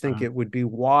 And I just think it would be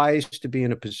wise to be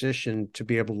in a position to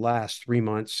be able to last 3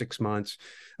 months, 6 months,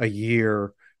 a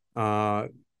year,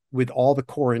 with all the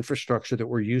core infrastructure that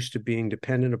we're used to being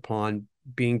dependent upon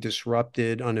being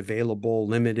disrupted, unavailable,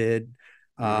 limited.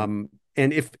 And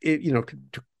if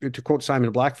to quote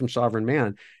Simon Black from Sovereign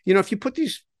Man, if you put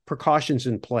these precautions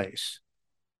in place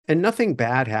and nothing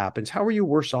bad happens, how are you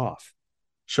worse off?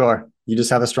 Sure. You just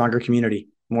have a stronger community,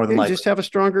 more than likely. You just have a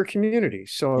stronger community.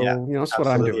 So, that's what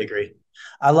I'm doing. Agree.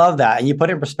 I love that. And you put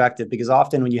it in perspective, because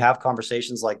often when you have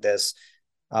conversations like this,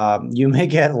 you may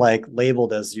get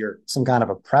labeled as you're some kind of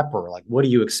a prepper. Like, what are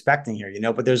you expecting here?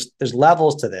 But there's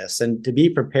levels to this, and to be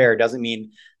prepared doesn't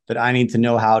mean that I need to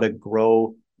know how to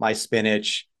grow my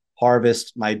spinach,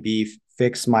 harvest my beef,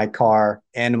 fix my car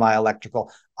and my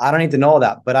electrical. I don't need to know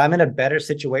that, but I'm in a better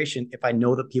situation if I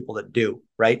know the people that do,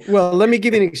 right? Well, let me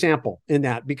give you an example in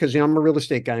that, because I'm a real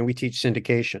estate guy and we teach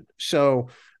syndication. So,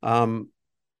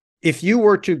 if you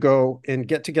were to go and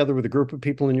get together with a group of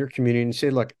people in your community and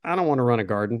say, look, I don't want to run a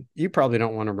garden. You probably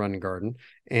don't want to run a garden.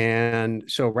 And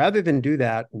so rather than do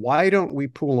that, why don't we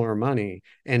pool our money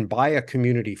and buy a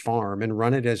community farm and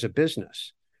run it as a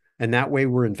business? And that way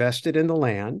we're invested in the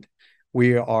land.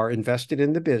 We are invested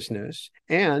in the business.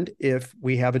 And if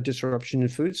we have a disruption in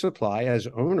food supply, as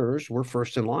owners, we're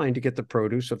first in line to get the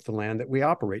produce of the land that we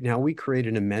operate. Now we create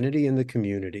an amenity in the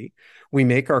community. We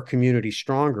make our community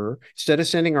stronger. Instead of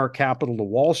sending our capital to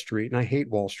Wall Street, and I hate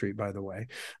Wall Street, by the way,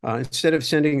 instead of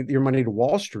sending your money to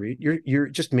Wall Street, you're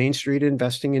just Main Street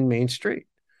investing in Main Street.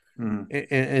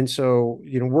 And so,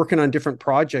 working on different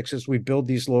projects as we build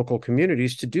these local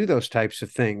communities to do those types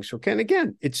of things. Okay. And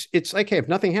again, it's like, hey, if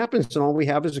nothing happens and all we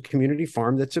have is a community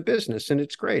farm, that's a business and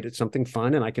it's great. It's something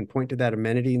fun. And I can point to that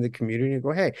amenity in the community and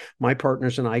go, hey, my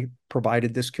partners and I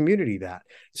provided this community that.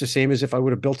 It's the same as if I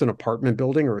would have built an apartment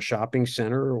building or a shopping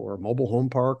center or a mobile home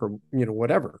park or,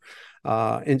 whatever.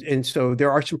 And so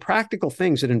there are some practical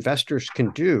things that investors can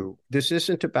do. This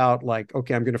isn't about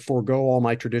okay, I'm going to forego all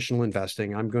my traditional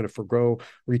investing. I'm going to forego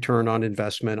return on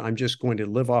investment. I'm just going to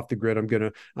live off the grid. I'm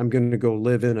going to go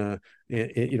live in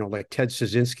like Ted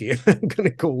Kaczynski. I'm going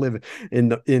to go live in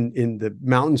the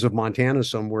mountains of Montana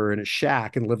somewhere in a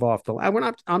shack and live off the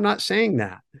land. I'm not saying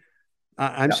that.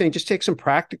 I'm saying just take some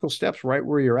practical steps right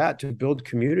where you're at to build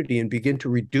community and begin to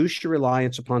reduce your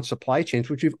reliance upon supply chains,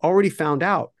 which we've already found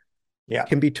out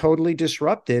can be totally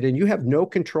disrupted and you have no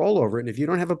control over it. And if you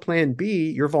don't have a plan B,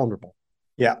 you're vulnerable.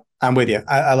 Yeah, I'm with you.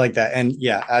 I like that. And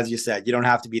yeah, as you said, you don't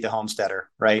have to be the homesteader,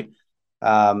 right?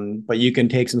 But you can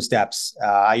take some steps.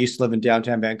 I used to live in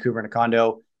downtown Vancouver in a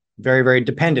condo, very, very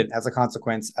dependent as a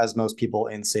consequence, as most people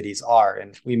in cities are.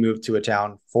 And we moved to a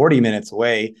town 40 minutes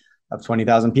away of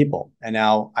 20,000 people. And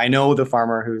now I know the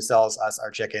farmer who sells us our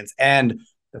chickens and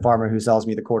the farmer who sells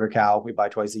me the quarter cow we buy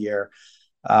twice a year.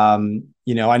 I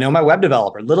know my web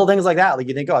developer, little things like that. Like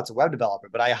you think, it's a web developer,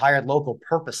 but I hired local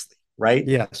purposely, right?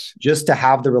 Yes. Just to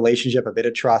have the relationship, a bit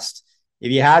of trust.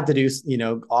 If you had to do,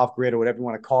 off grid or whatever you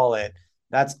want to call it,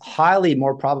 that's highly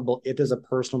more probable if there's a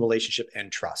personal relationship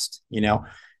and trust,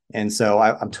 And so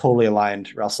I'm totally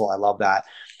aligned, Russell. I love that.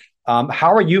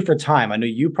 How are you for time? I know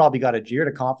you probably got a jeer at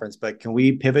a conference, but can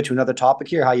we pivot to another topic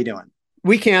here? How you doing?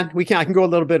 We can. I can go a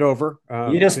little bit over.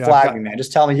 You just I've flag me, got man.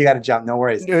 Just tell me you got to jump. No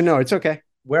worries. no, it's okay.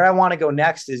 Where I want to go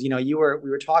next is, we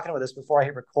were talking about this before I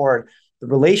hit record, the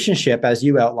relationship as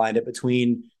you outlined it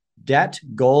between debt,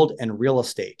 gold, and real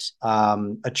estate.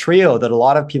 A trio that a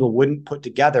lot of people wouldn't put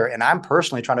together, and I'm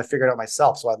personally trying to figure it out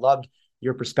myself. So I'd love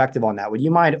your perspective on that. Would you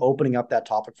mind opening up that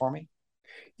topic for me?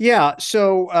 Yeah,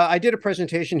 so I did a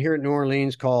presentation here at New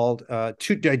Orleans called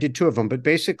two. I did two of them, but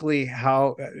basically,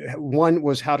 how one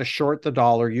was how to short the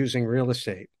dollar using real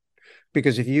estate.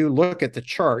 Because if you look at the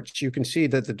charts, you can see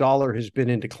that the dollar has been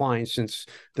in decline since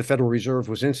the Federal Reserve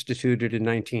was instituted in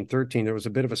 1913. There was a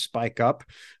bit of a spike up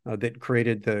that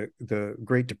created the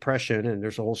Great Depression, and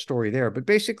there's a whole story there. But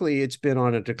basically, it's been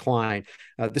on a decline.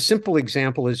 The simple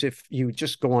example is if you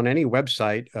just go on any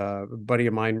website, a buddy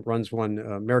of mine runs one,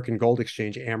 American Gold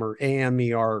Exchange,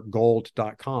 AMER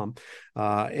gold.com,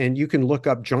 and you can look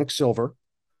up junk silver,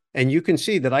 and you can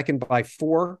see that I can buy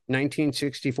four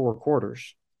 1964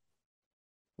 quarters,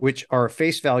 which are a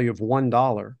face value of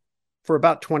 $1 for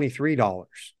about $23.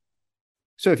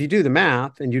 So if you do the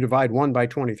math and you divide 1 by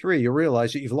 23, you'll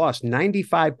realize that you've lost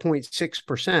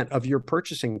 95.6% of your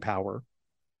purchasing power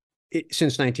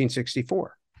since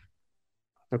 1964.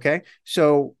 Okay.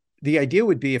 So the idea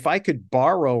would be if I could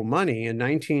borrow money in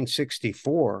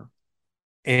 1964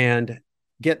 and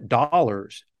get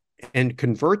dollars and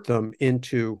convert them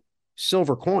into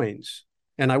silver coins,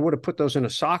 and I would have put those in a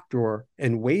sock drawer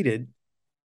and waited,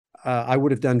 I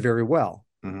would have done very well.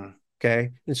 Mm-hmm. Okay.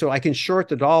 And so I can short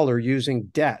the dollar using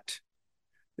debt.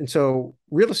 And so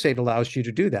real estate allows you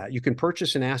to do that. You can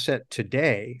purchase an asset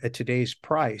today at today's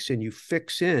price, and you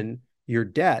fix in your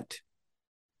debt,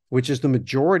 which is the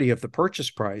majority of the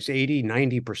purchase price, 80,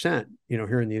 90%,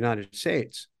 here in the United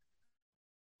States.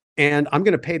 And I'm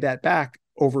going to pay that back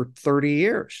over 30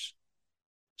 years.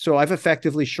 So I've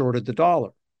effectively shorted the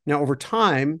dollar. Now, over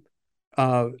time,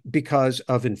 because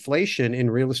of inflation in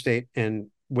real estate and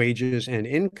wages and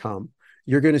income,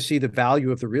 you're going to see the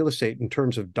value of the real estate in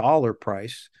terms of dollar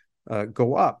price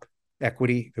go up.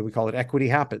 Equity, we call it equity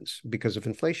happens because of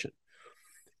inflation.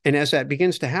 And as that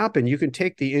begins to happen, you can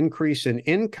take the increase in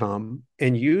income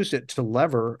and use it to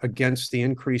lever against the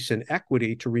increase in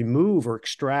equity to remove or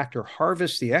extract or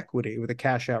harvest the equity with a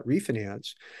cash out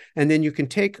refinance. And then you can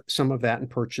take some of that and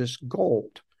purchase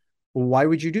gold. Well, why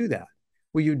would you do that?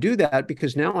 Well, you do that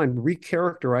because now I'm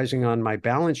recharacterizing on my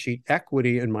balance sheet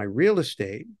equity in my real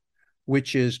estate,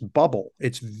 which is bubble.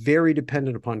 It's very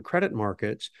dependent upon credit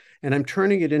markets. And I'm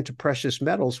turning it into precious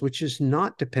metals, which is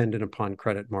not dependent upon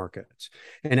credit markets.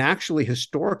 And actually,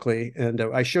 historically, and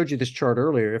I showed you this chart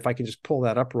earlier. If I can just pull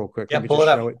that up real quick, Yeah, let me pull just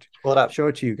it up. Pull it up. show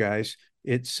it to you guys.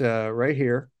 It's right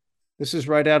here. This is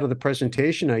right out of the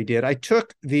presentation I did. I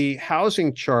took the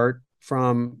housing chart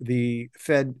from the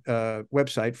Fed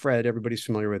website, Fred, everybody's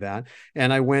familiar with that.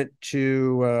 And I went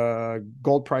to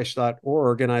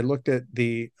goldprice.org and I looked at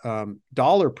the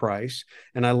dollar price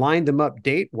and I lined them up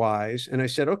date-wise. And I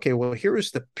said, okay, well, here is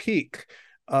the peak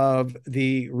of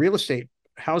the real estate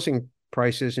housing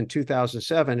prices in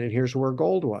 2007, and here's where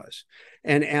gold was.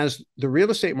 And as the real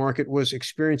estate market was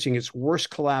experiencing its worst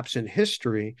collapse in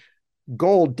history,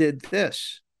 gold did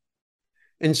this.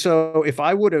 And so if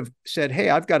I would have said,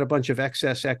 hey, I've got a bunch of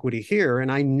excess equity here,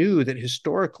 and I knew that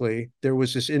historically there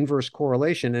was this inverse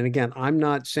correlation. And again, I'm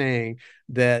not saying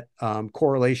that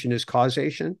correlation is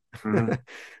causation. Mm-hmm.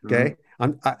 Okay.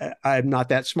 I'm not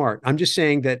that smart. I'm just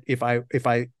saying that if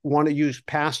I want to use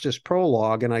past as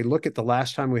prologue and I look at the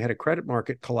last time we had a credit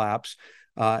market collapse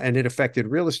and it affected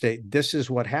real estate, this is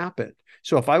what happened.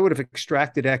 So if I would have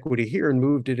extracted equity here and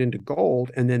moved it into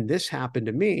gold, and then this happened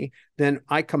to me, then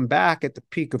I come back at the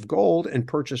peak of gold and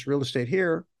purchase real estate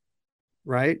here,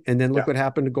 right? And then look what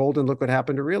happened to gold and look what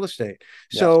happened to real estate.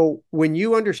 Yes. So when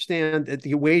you understand that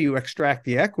the way you extract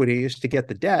the equity is to get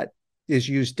the debt, is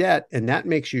use debt, and that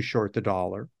makes you short the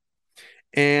dollar.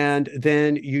 And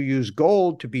then you use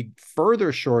gold to be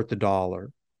further short the dollar.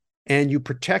 And you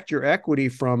protect your equity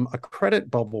from a credit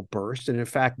bubble burst and, in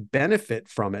fact, benefit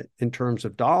from it in terms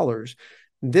of dollars.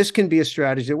 This can be a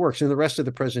strategy that works. In the rest of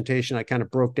the presentation, I kind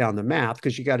of broke down the math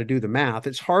because you got to do the math.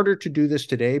 It's harder to do this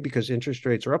today because interest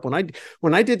rates are up.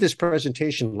 When I did this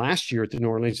presentation last year at the New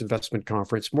Orleans Investment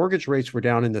Conference, mortgage rates were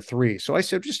down in the 3s. So I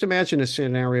said, just imagine a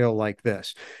scenario like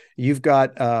this. You've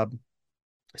got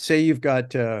say you've got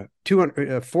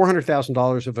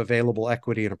 $400,000 of available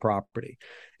equity in a property,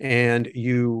 and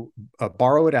you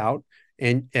borrow it out,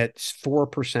 and it's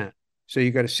 4%. So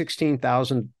you got a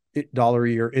 $16,000 dollar a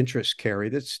year interest carry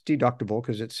that's deductible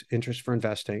because it's interest for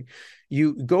investing.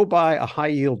 You go buy a high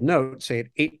yield note, say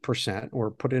at 8%,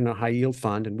 or put in a high yield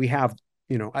fund. And we have,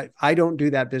 I don't do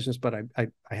that business, but I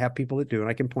have people that do, and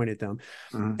I can point at them.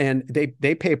 And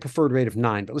they pay a preferred rate of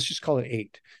 9, but let's just call it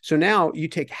 8. So now you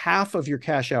take half of your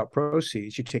cash out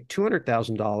proceeds, you take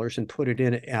 $200,000 and put it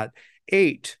in at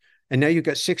 8. And now you've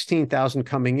got 16,000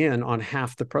 coming in on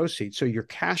half the proceeds. So you're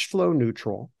cash flow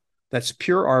neutral. That's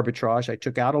pure arbitrage. I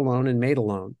took out a loan and made a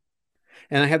loan.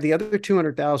 And I have the other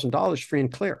 $200,000 free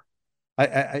and clear.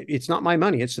 It's not my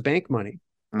money. It's the bank money.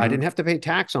 I didn't have to pay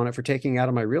tax on it for taking out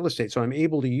of my real estate. So I'm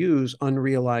able to use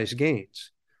unrealized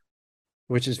gains,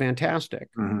 which is fantastic,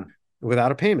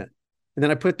 without a payment. And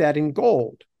then I put that in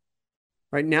gold.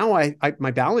 Right now,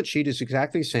 my balance sheet is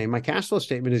exactly the same. My cash flow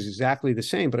statement is exactly the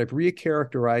same, but I've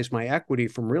recharacterized my equity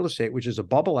from real estate, which is a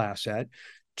bubble asset,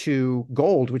 to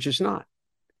gold, which is not.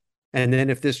 And then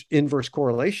if this inverse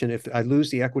correlation, if I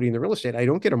lose the equity in the real estate, I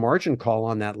don't get a margin call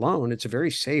on that loan. It's a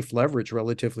very safe leverage,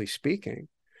 relatively speaking.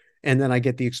 And then I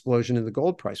get the explosion in the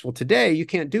gold price. Well, today you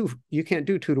can't do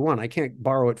 2 to 1. I can't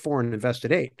borrow at 4 and invest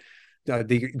at 8.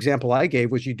 The example I gave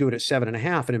was you do it at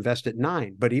 7.5 and invest at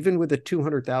 9. But even with a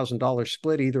 $200,000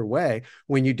 split either way,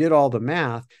 when you did all the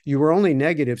math, you were only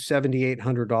negative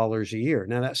 $7,800 a year.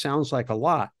 Now that sounds like a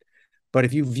lot, but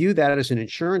if you view that as an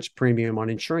insurance premium on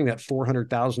insuring that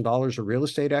 $400,000 of real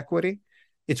estate equity,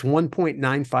 it's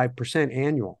 1.95%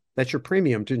 annual. That's your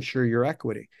premium to insure your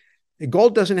equity.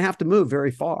 Gold doesn't have to move very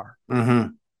far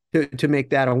to make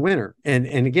that a winner. And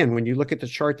again, when you look at the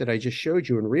chart that I just showed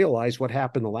you and realize what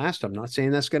happened the last time, I'm not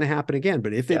saying that's going to happen again,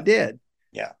 but if it did,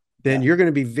 then you're going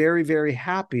to be very, very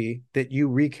happy that you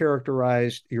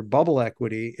recharacterized your bubble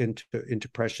equity into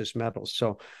precious metals.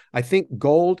 So I think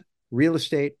gold, real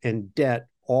estate, and debt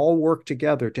all work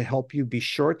together to help you be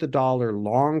short the dollar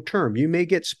long term. You may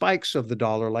get spikes of the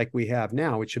dollar like we have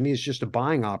now, which to me is just a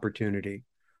buying opportunity.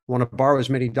 I want to borrow as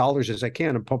many dollars as I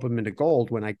can and pump them into gold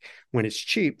when it's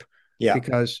cheap.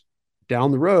 Because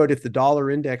down the road, if the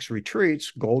dollar index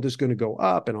retreats, gold is going to go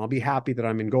up, and I'll be happy that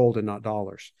I'm in gold and not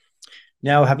dollars.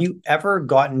 Now, have you ever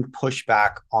gotten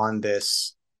pushback on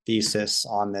this thesis,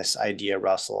 on this idea,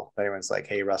 Russell? If anyone's like,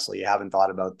 hey, Russell, you haven't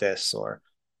thought about this or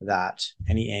that,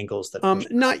 any angles that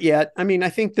not yet. I mean, I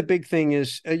think the big thing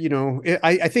is,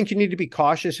 I think you need to be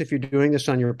cautious if you're doing this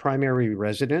on your primary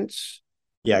residence.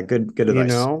 Yeah, good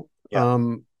advice.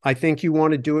 I think you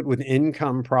want to do it with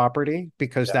income property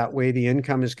because that way the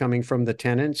income is coming from the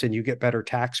tenants and you get better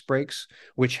tax breaks,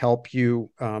 which help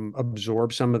you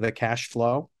absorb some of the cash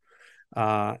flow.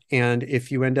 And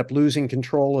if you end up losing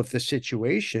control of the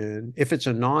situation, if it's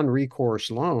a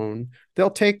non-recourse loan, they'll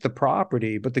take the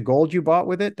property, but the gold you bought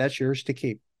with it, that's yours to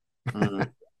keep.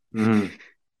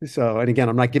 So, and again,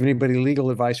 I'm not giving anybody legal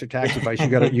advice or tax advice. You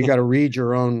got to read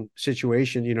your own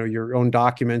situation, your own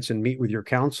documents and meet with your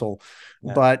counsel.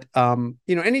 But,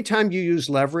 anytime you use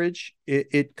leverage,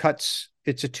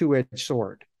 it's a two-edged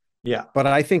sword. But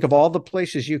I think of all the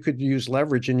places you could use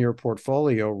leverage in your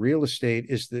portfolio, real estate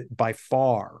is by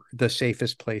far the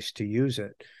safest place to use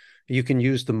it. You can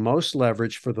use the most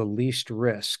leverage for the least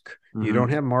risk. You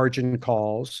don't have margin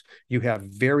calls. You have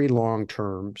very long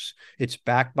terms. It's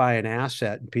backed by an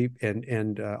asset,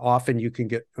 and often you can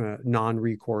get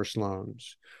non-recourse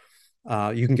loans.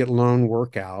 You can get loan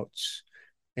workouts.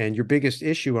 And your biggest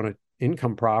issue on an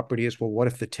income property is, well, what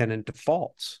if the tenant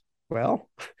defaults? Well,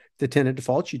 the tenant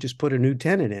defaults, you just put a new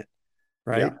tenant in,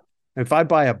 right? If I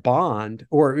buy a bond,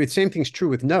 or the same thing's true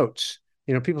with notes.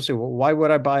 People say, well, why would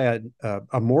I buy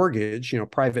a mortgage,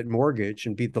 private mortgage,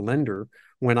 and be the lender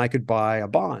when I could buy a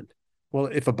bond? Well,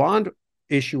 if a bond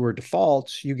issuer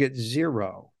defaults, you get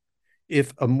 0.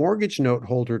 If a mortgage note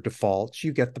holder defaults,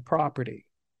 you get the property.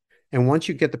 And once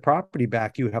you get the property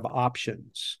back, you have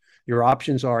options. Your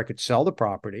options are, I could sell the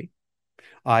property.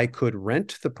 I could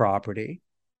rent the property.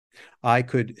 I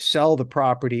could sell the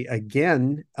property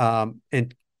again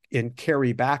and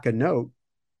carry back a note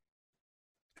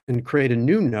and create a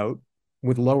new note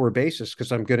with lower basis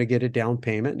because I'm going to get a down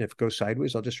payment. And if it goes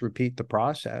sideways, I'll just repeat the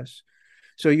process.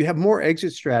 So you have more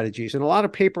exit strategies. And a lot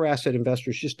of paper asset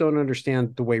investors just don't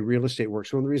understand the way real estate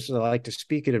works. One of the reasons I like to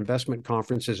speak at investment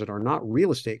conferences that are not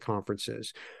real estate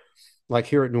conferences, like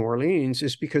here at New Orleans,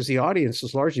 is because the audience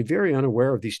is largely very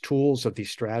unaware of these tools, of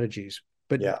these strategies.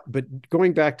 But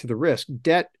going back to the risk,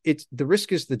 debt, the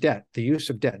risk is the debt, the use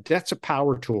of debt. Debt's a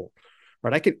power tool.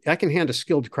 Right, I can hand a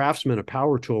skilled craftsman a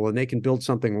power tool and they can build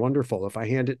something wonderful. If I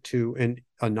hand it to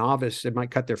a novice, it might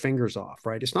cut their fingers off.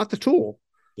 Right, it's not the tool.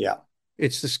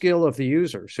 It's the skill of the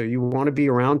user. So you want to be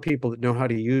around people that know how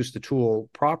to use the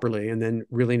tool properly and then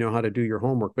really know how to do your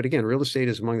homework. But again, real estate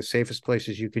is among the safest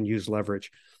places you can use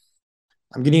leverage.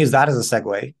 I'm going to use that as a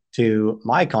segue to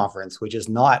my conference, which is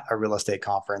not a real estate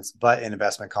conference, but an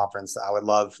investment conference. I would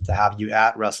love to have you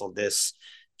at, Russell, this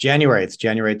January. It's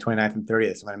January 29th and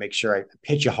 30th. So I'm going to make sure I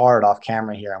pitch you hard off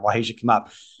camera here on why you should come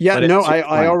up. Yeah, But no, it's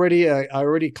I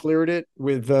already cleared it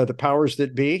with the powers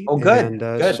that be. Oh, good. And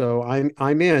Good. so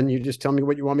I'm in. You just tell me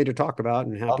what you want me to talk about,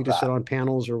 and happy Love to sit that. on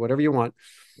panels or whatever you want.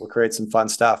 We'll create some fun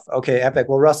stuff. Okay, epic.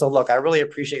 Well, Russell, look, I really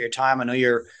appreciate your time. I know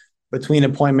you're between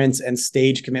appointments and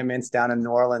stage commitments down in New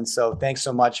Orleans. So thanks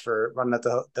so much for running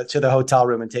to the hotel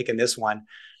room and taking this one.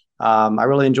 I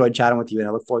really enjoyed chatting with you, and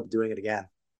I look forward to doing it again.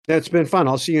 It's been fun.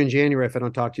 I'll see you in January if I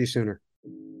don't talk to you sooner.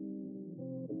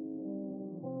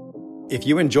 If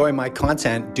you enjoy my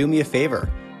content, do me a favor.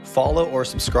 Follow or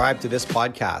subscribe to this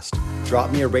podcast.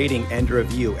 Drop me a rating and a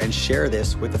review and share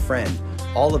this with a friend.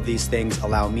 All of these things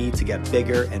allow me to get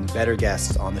bigger and better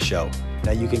guests on the show.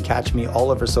 Now you can catch me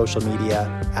all over social media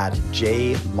at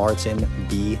jmartinbc.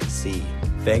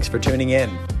 Thanks for tuning in.